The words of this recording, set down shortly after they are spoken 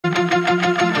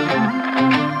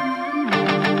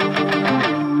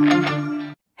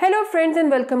friends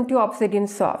and welcome to Obsidian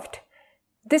Soft.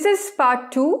 This is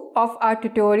part 2 of our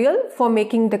tutorial for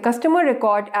making the customer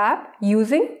record app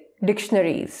using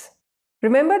dictionaries.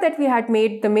 Remember that we had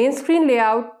made the main screen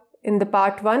layout in the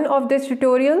part 1 of this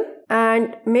tutorial,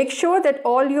 and make sure that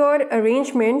all your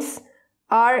arrangements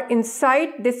are inside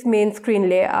this main screen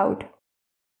layout.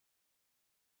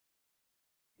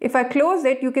 If I close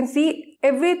it, you can see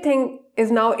everything is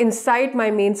now inside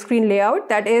my main screen layout.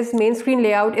 That is, main screen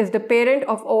layout is the parent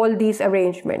of all these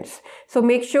arrangements. So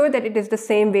make sure that it is the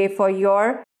same way for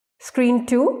your screen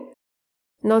too.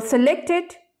 Now select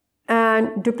it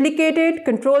and duplicate it.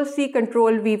 Control C,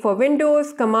 Control V for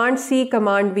Windows, Command C,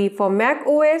 Command V for Mac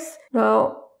OS.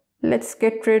 Now let's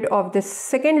get rid of this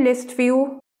second list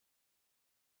view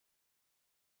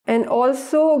and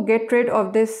also get rid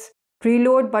of this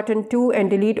reload button 2 and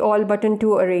delete all button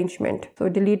 2 arrangement. So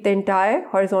delete the entire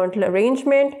horizontal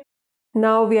arrangement.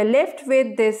 Now we are left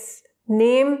with this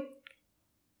name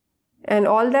and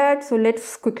all that. So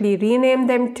let's quickly rename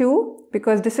them too,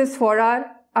 because this is for our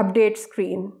update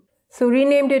screen. So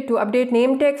renamed it to update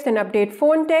name text and update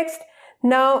phone text.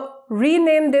 Now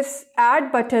rename this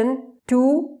add button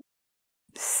to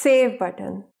save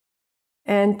button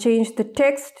and change the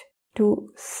text to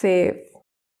save.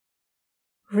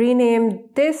 Rename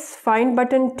this find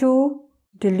button to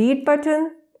delete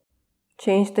button.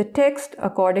 Change the text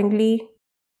accordingly.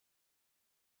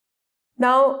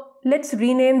 Now let's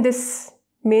rename this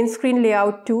main screen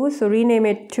layout too. So rename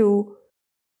it to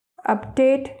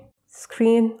update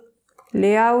screen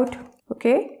layout.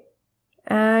 Okay.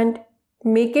 And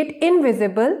make it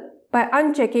invisible by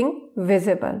unchecking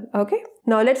visible. Okay.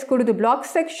 Now let's go to the blocks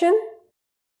section.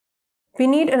 We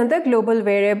need another global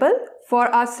variable for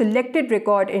our selected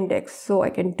record index. So I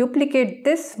can duplicate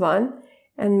this one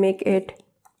and make it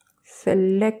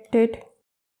selected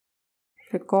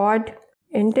record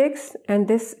index, and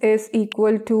this is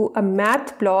equal to a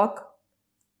math block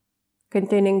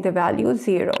containing the value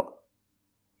 0.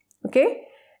 Okay,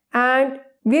 and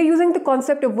we are using the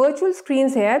concept of virtual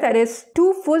screens here, that is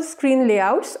 2 full screen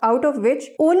layouts out of which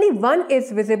only one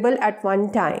is visible at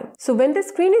one time. So when the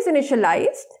screen is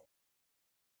initialized,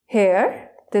 here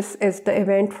this is the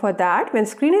event for that. When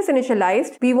screen is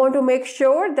initialized, we want to make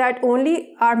sure that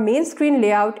only our main screen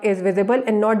layout is visible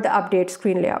and not the update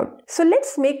screen layout. So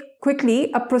let's make quickly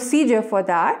a procedure for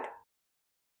that.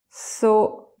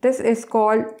 So this is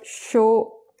called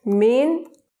show main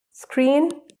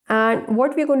screen, and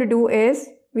what we're going to do is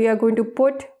we are going to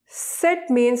put set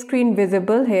main screen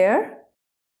visible here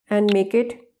and make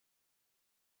it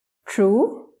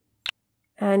true,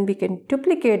 and we can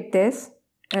duplicate this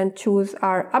and choose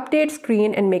our update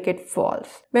screen and make it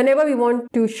false. Whenever we want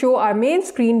to show our main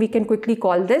screen, we can quickly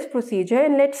call this procedure,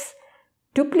 and let's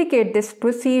duplicate this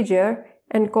procedure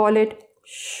and call it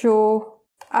show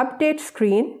update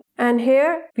screen. And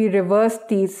here we reverse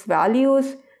these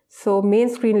values. So main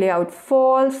screen layout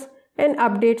false and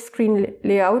update screen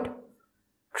layout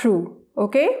true.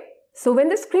 Okay. So when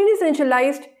the screen is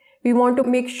initialized, we want to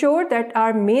make sure that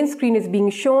our main screen is being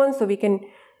shown. So we can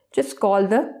just call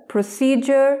the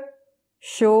procedure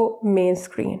show main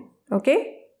screen.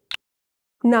 Okay.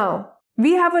 Now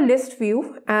we have a list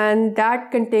view, and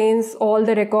that contains all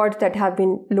the records that have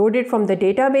been loaded from the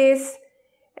database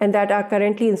and that are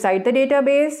currently inside the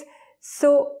database.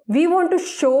 So we want to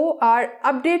show our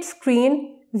update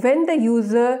screen when the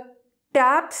user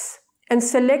taps and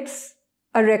selects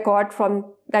a record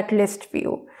from that list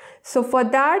view. So for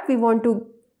that, we want to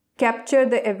capture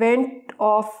the event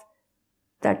of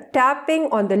the tapping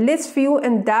on the list view,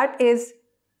 and that is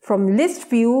from list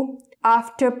view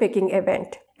after picking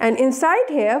event. And inside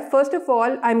here, first of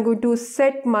all, I'm going to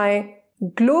set my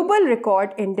global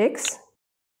record index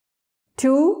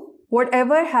to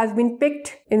whatever has been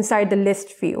picked inside the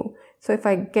list view. So if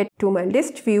I get to my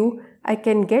list view, I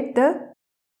can get the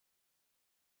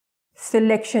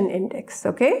selection index.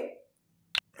 Okay.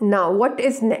 Now what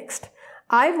is next?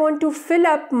 I want to fill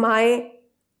up my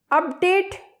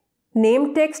update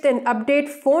name text and update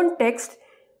phone text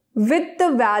with the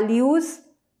values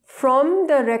from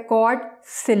the record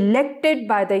selected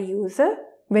by the user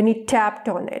when he tapped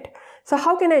on it. So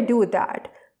how can I do that?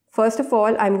 First of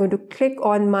all, I'm going to click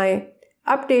on my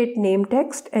update name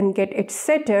text and get its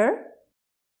setter,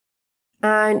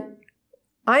 and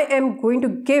I am going to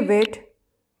give it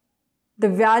the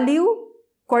value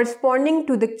corresponding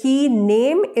to the key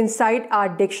name inside our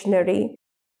dictionary.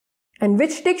 And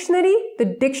which dictionary? The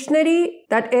dictionary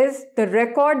that is the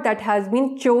record that has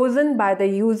been chosen by the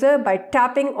user by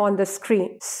tapping on the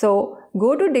screen. So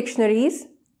go to dictionaries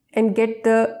and get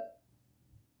the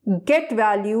get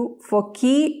value for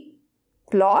key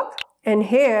block, and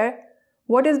here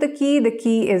What is the key? The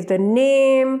key is the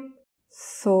name.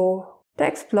 So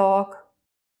text block,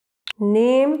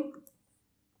 name.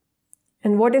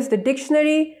 And what is the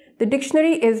dictionary? The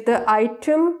dictionary is the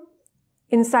item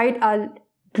inside a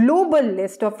global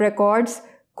list of records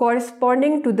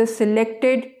corresponding to the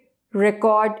selected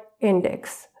record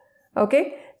index.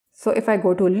 Okay, so if I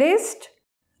go to list,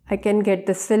 I can get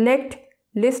the select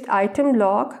list item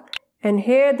log, and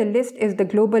here the list is the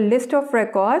global list of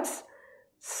records.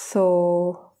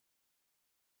 So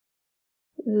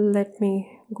let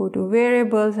me go to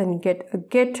variables and get a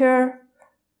getter,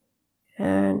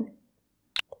 and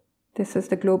this is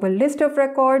the global list of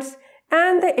records,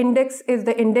 and the index is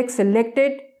the index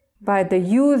selected by the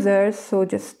user. So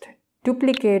just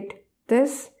duplicate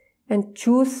this and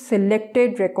choose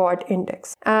selected record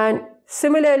index. And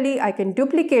similarly, I can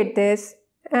duplicate this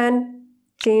and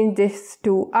change this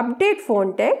to update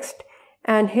phone text,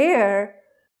 and here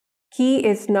key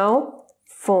is now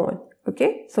phone.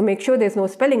 Okay, so make sure there's no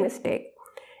spelling mistake.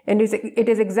 And it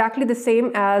is exactly the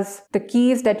same as the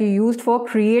keys that you used for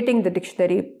creating the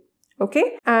dictionary.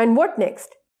 Okay, and what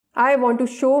next? I want to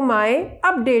show my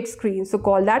update screen, so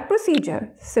call that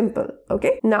procedure. Simple.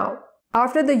 Okay, now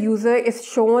after the user is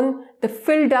shown the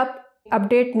filled up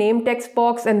update name text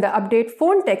box and the update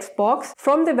phone text box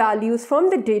from the values from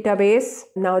the database,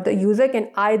 now the user can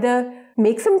either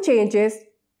make some changes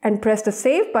and press the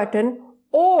save button,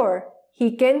 or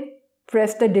he can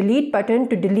press the delete button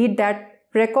to delete that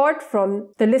record from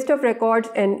the list of records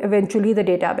and eventually the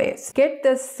database. Get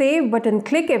the save button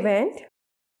click event.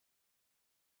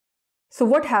 So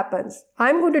what happens?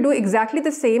 I'm going to do exactly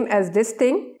the same as this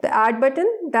thing, the add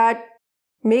button, that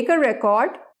make a record,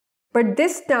 but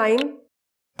this time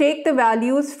take the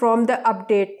values from the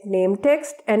update name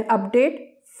text and update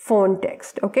phone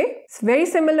text. Okay, it's very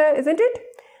similar, isn't it?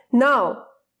 Now,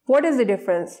 what is the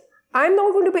difference? I'm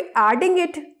not going to be adding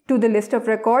it to the list of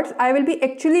records. I will be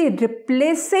actually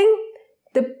replacing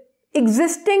the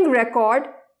existing record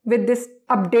with this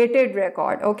updated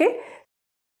record. Okay,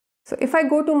 so if I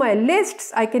go to my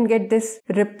lists, I can get this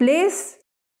replace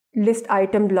list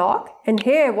item block, and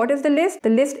here what is the list? The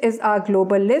list is our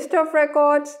global list of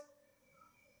records.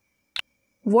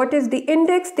 What is the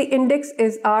index? The index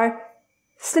is our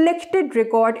selected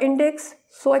record index.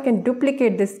 So I can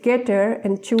duplicate this getter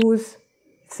and choose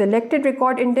selected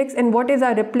record index. And what is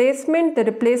our replacement? The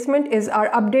replacement is our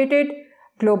updated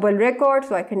global record.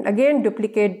 So I can again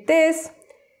duplicate this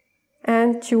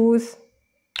and choose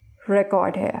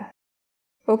record here.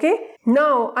 Okay,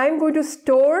 now I'm going to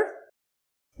store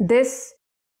this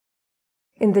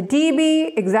in the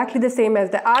DB, exactly the same as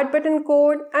the add button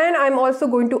code, and I'm also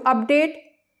going to update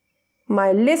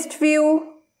my list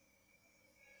view.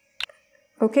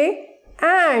 Okay,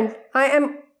 and I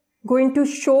am going to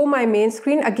show my main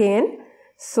screen again.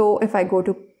 So if I go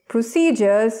to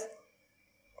procedures,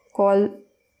 call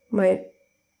my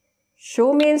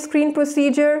show main screen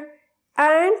procedure,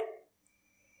 and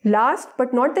last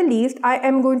but not the least, I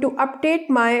am going to update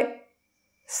my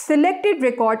selected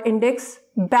record index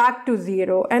back to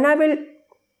 0, and I will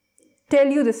tell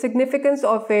you the significance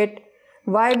of it,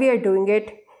 why we are doing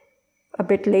it a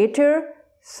bit later.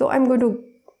 So I'm going to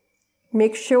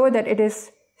make sure that it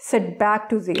is set back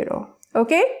to 0.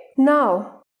 Okay,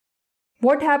 now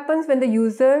what happens when the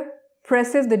user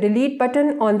presses the delete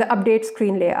button on the update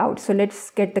screen layout? So let's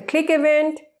get the click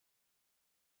event.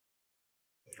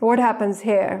 What happens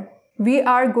here? We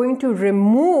are going to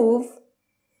remove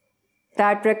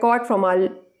that record from our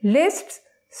lists.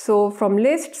 So from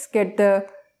lists, get the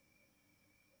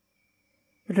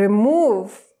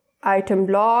remove item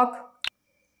block.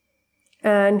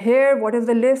 And here, what is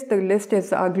the list? The list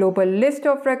is our global list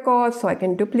of records. So I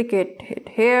can duplicate it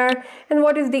here. And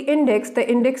what is the index? The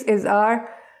index is our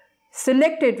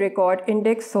selected record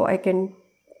index. So I can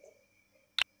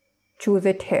choose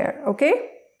it here. Okay.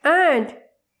 And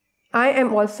I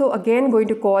am also again going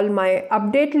to call my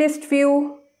update list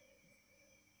view.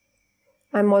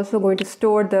 I'm also going to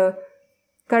store the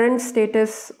current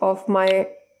status of my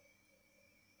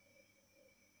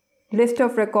list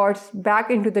of records back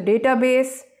into the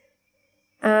database,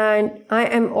 and I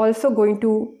am also going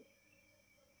to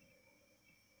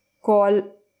call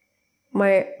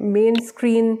my main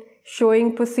screen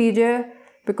showing procedure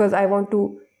because I want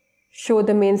to show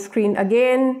the main screen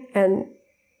again and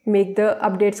make the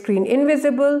update screen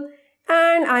invisible.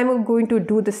 And I'm going to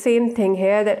do the same thing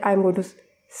here, that I'm going to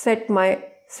set my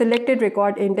selected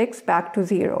record index back to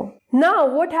 0.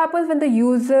 Now what happens when the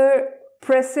user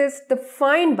presses the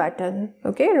find button?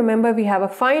 Okay, remember we have a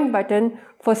find button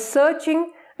for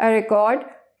searching a record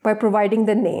by providing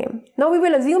the name. Now we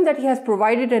will assume that he has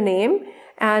provided a name,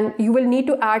 and you will need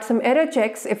to add some error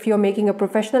checks if you're making a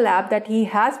professional app that he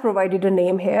has provided a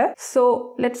name here.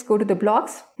 So let's go to the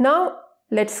blocks. Now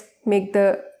let's make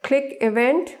the click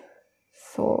event.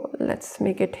 So let's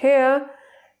make it here.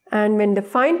 And when the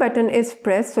find button is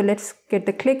pressed, so let's get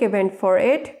the click event for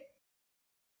it.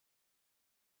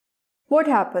 What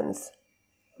happens?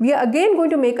 We are again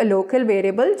going to make a local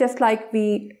variable just like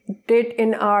we did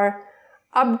in our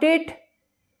update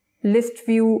list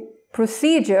view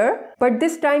procedure, but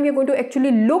this time we're going to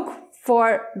actually look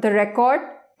for the record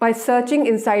by searching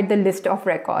inside the list of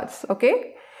records.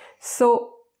 Okay,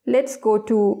 so let's go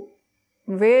to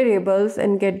variables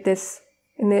and get this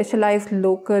initialized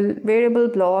local variable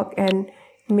block and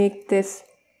make this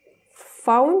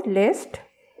found list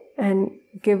and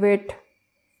give it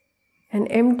an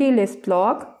empty list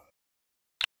block.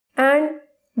 And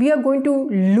we are going to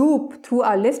loop through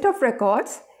our list of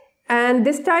records, and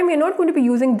this time we are not going to be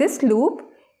using this loop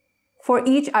for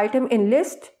each item in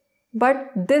list,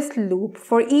 but this loop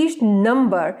for each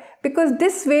number, because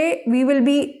this way we will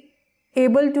be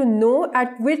able to know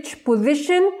at which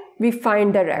position we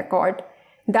find the record.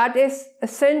 That is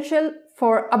essential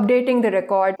for updating the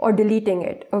record or deleting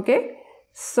it. Okay,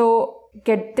 so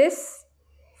get this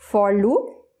for loop,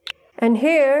 and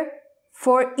here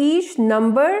for each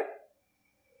number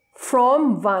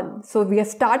from 1. So we are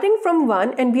starting from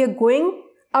 1 and we are going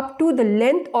up to the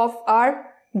length of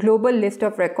our global list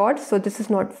of records. So this is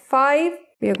not 5.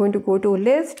 We are going to go to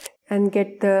list and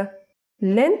get the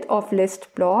length of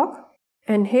list block.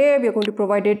 And here we are going to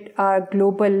provide it our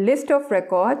global list of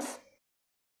records.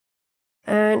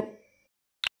 And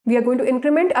we are going to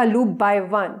increment our loop by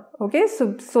 1. Okay,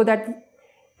 so that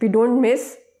we don't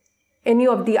miss any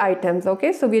of the items.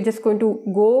 Okay, so we are just going to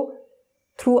go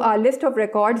through our list of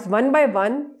records one by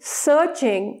one,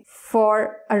 searching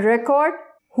for a record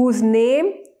whose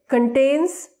name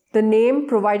contains the name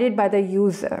provided by the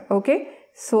user. Okay,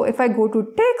 so if I go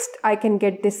to text, I can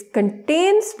get this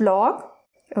contains block.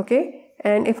 Okay,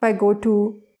 and if I go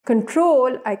to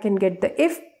control, I can get the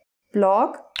if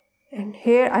block, and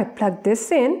here I plug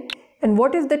this in. And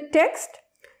what is the text?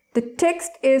 The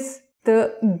text is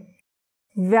the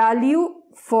value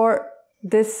for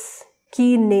this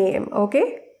key name.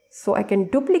 Okay, so I can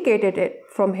duplicate it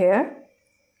from here,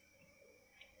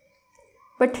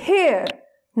 but here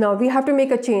now we have to make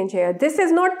a change here. This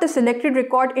is not the selected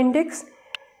record index.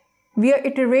 We are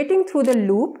iterating through the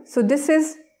loop, so this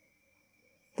is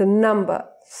the number.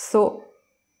 So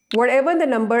whatever the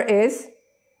number is,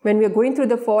 when we are going through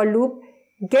the for loop,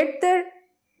 get the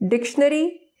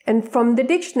dictionary, and from the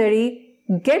dictionary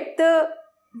get the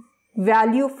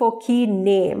value for key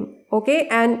name. Okay,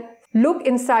 and look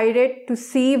inside it to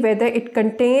see whether it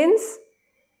contains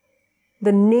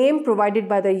the name provided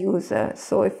by the user.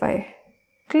 So if I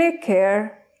click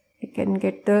here, I can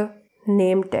get the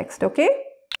name text. Okay,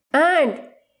 and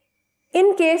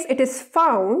in case it is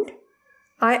found,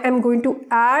 I am going to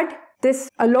add this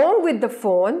along with the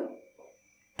phone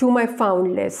to my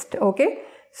found list. Okay,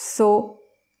 so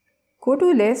go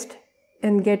to list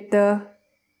and get the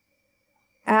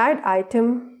add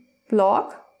item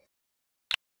block.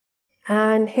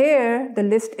 And here the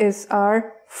list is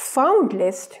our found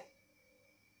list.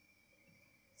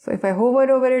 So if I hover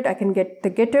over it, I can get the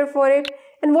getter for it.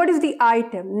 And what is the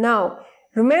item? Now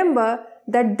remember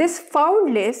that this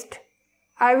found list,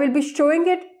 I will be showing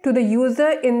it to the user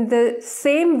in the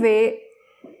same way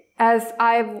as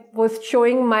I was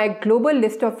showing my global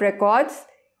list of records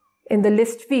in the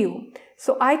list view.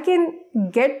 So I can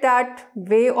get that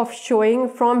way of showing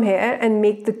from here and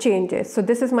make the changes. So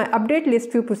this is my update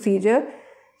list view procedure.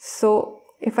 So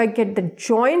if I get the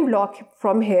join block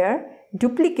from here,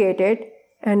 duplicate it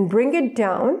and bring it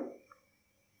down,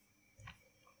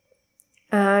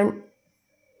 and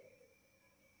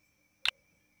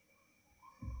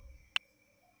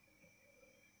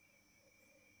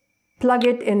plug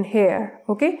it in here.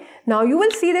 Okay, now you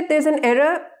will see that there's an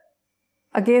error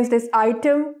against this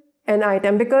item and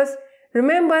item, because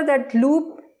remember that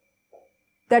loop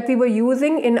that we were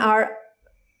using in our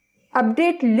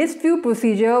update list view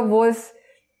procedure was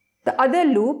the other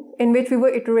loop in which we were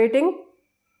iterating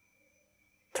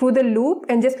through the loop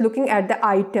and just looking at the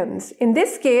items. In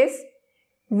this case,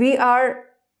 we are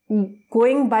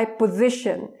going by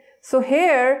position. So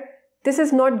here, this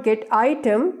is not get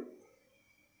item.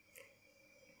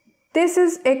 This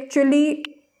is actually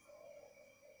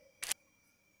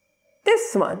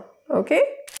this one. Okay,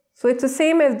 so it's the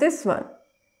same as this one.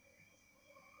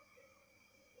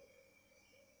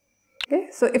 Okay,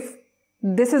 so if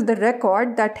this is the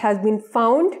record that has been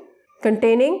found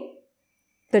containing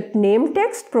the name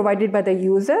text provided by the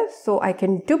user. So I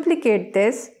can duplicate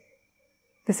this.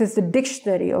 This is the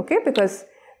dictionary, okay, because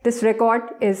this record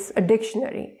is a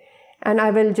dictionary. And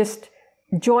I will just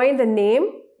join the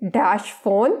name dash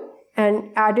phone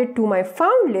and add it to my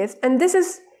found list. And this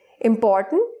is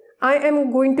important. I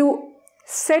am going to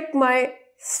set my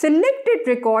selected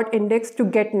record index to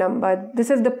get number. This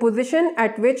is the position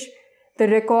at which the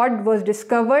record was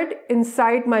discovered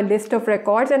inside my list of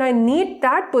records, and I need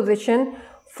that position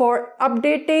for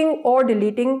updating or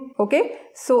deleting. Okay,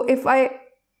 so if I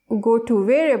go to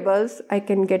variables, I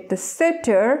can get the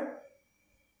setter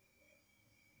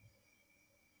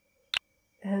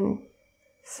and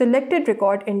selected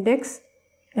record index,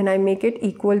 and I make it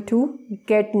equal to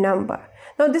get number.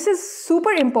 Now this is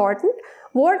super important.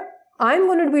 What I'm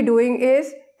going to be doing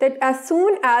is that as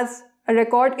soon as a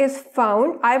record is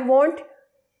found, I want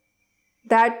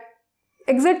that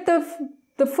exit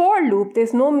the for loop.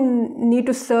 There's no need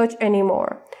to search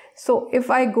anymore. So if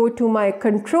I go to my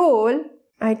control,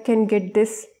 I can get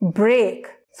this break.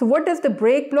 So what does the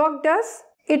break block does?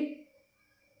 It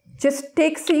just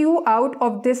takes you out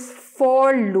of this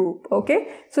for loop. Okay,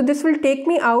 so this will take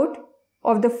me out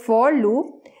of the for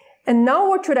loop. And now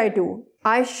what should I do?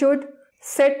 I should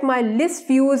set my list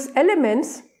views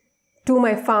elements to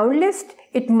my found list.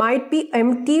 It might be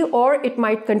empty or it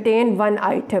might contain one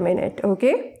item in it.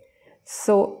 Okay,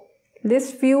 so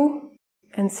list view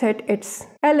and set its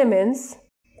elements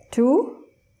to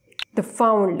the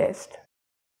found list.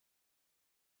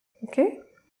 Okay,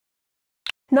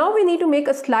 now we need to make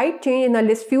a slight change in our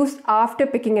list views after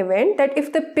picking event, that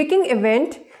if the picking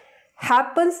event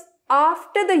happens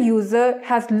after the user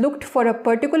has looked for a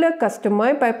particular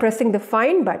customer by pressing the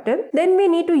find button, then we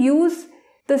need to use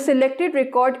the selected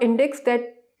record index that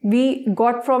we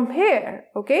got from here,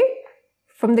 okay,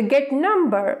 from the get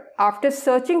number after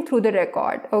searching through the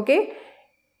record. Okay,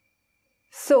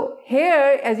 so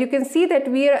here as you can see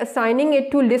that we are assigning it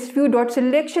to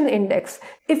listview.selection index.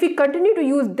 If we continue to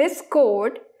use this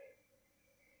code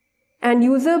and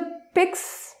user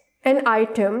picks an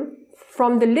item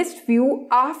from the list view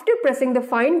after pressing the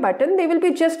find button, there will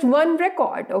be just one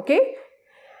record. Okay,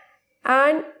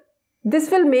 and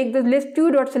this will make the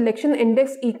listview.selection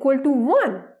index equal to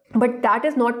 1. But that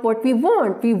is not what we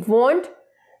want. We want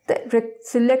the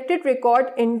selected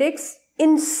record index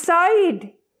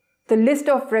inside the list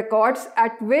of records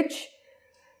at which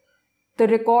the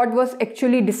record was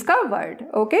actually discovered.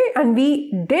 Okay, and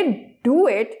we did do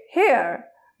it here,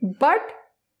 but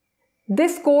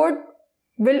this code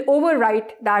will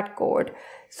overwrite that code.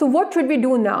 So what should we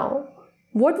do now?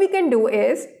 What we can do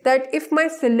is that if my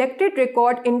selected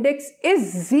record index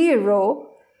is 0,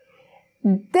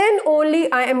 then only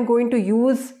I am going to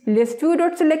use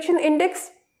listview.selection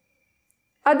index.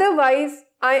 Otherwise,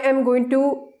 I am going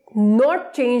to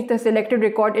not change the selected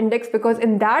record index, because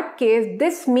in that case,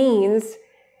 this means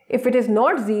if it is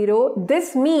not 0,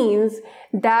 this means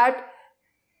that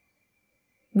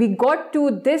we got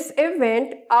to this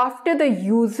event after the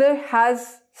user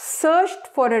has searched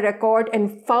for a record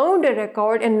and found a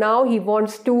record, and now he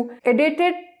wants to edit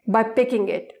it by picking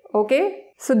it. Okay,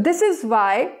 so this is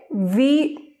why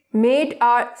we made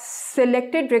our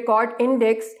selected record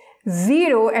index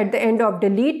 0 at the end of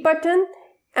delete button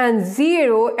and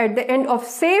 0 at the end of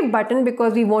save button,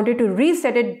 because we wanted to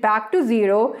reset it back to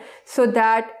 0 so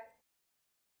that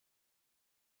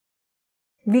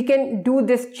we can do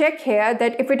this check here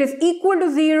that if it is equal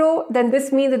to 0, then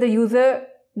this means that the user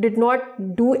did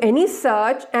not do any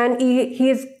search and he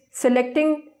is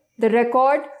selecting the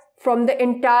record from the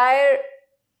entire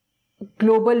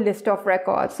global list of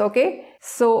records. Okay,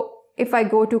 so if I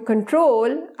go to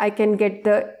control, I can get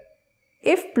the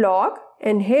if block,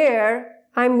 and here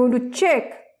I'm going to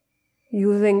check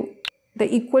using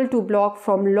the equal to block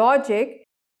from logic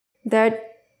that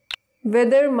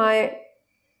whether my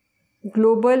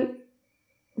global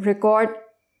record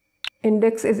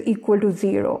index is equal to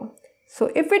 0. So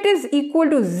if it is equal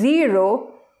to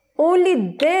 0,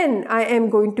 only then I am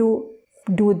going to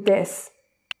do this.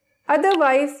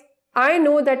 Otherwise, I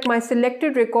know that my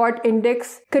selected record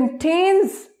index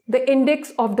contains the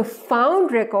index of the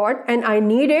found record and I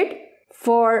need it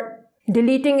for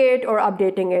deleting it or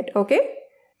updating it. Okay,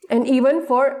 and even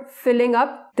for filling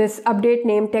up this update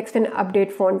name text and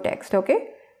update font text. Okay,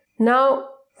 now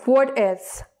what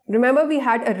else? Remember we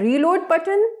had a reload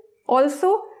button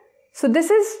also. So this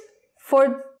is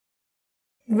for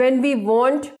when we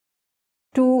want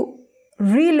to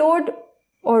reload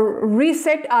or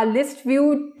reset our list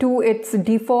view to its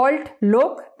default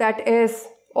look, that is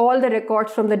all the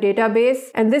records from the database.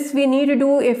 And this we need to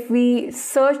do if we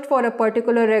searched for a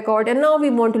particular record and now we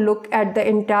want to look at the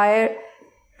entire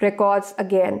records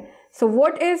again. So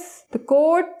what is the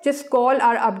code? Just call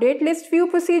our update list view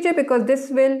procedure, because this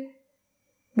will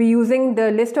be using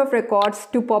the list of records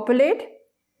to populate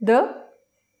the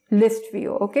list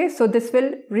view. Okay, so this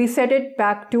will reset it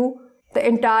back to the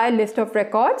entire list of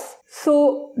records.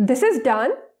 So this is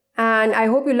done, and I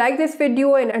hope you liked this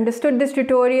video and understood this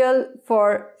tutorial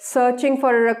for searching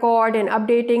for a record and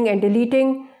updating and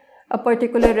deleting a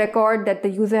particular record that the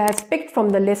user has picked from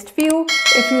the list view.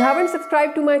 If you haven't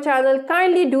subscribed to my channel,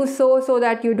 kindly do so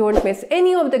that you don't miss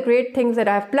any of the great things that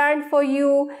I have planned for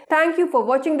you. Thank you for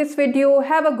watching this video.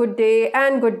 Have a good day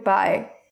and goodbye.